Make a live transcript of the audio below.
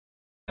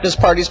his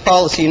party's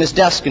policy in his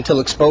desk until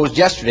exposed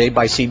yesterday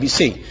by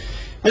CBC.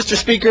 Mr.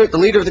 Speaker, the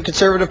leader of the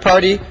Conservative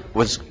Party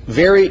was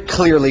very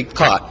clearly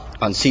caught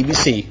on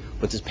CBC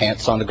with his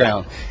pants on the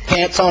ground.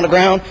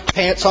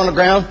 Pants on the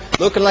ground,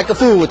 looking like a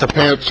fool with the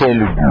pants on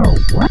the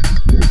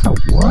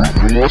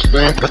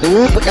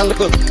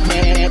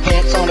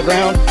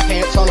ground.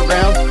 Pants on the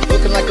ground,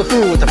 looking like a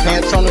fool with the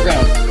pants on the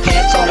ground.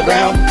 Pants on the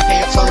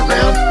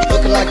ground,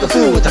 looking like a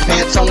fool with the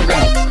pants on the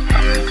ground.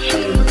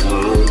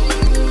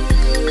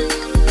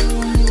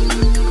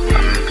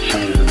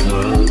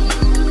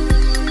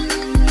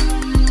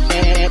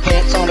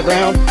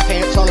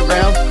 Pants on the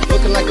ground,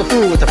 looking like a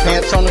fool with the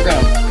pants on the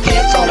ground.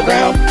 Pants on the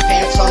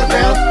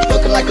ground,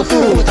 looking like a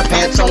fool with the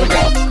pants on the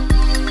ground.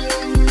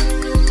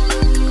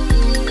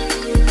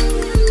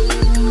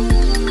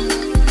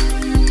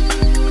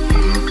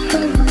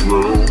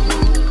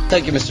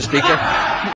 Thank you, Mr. Speaker.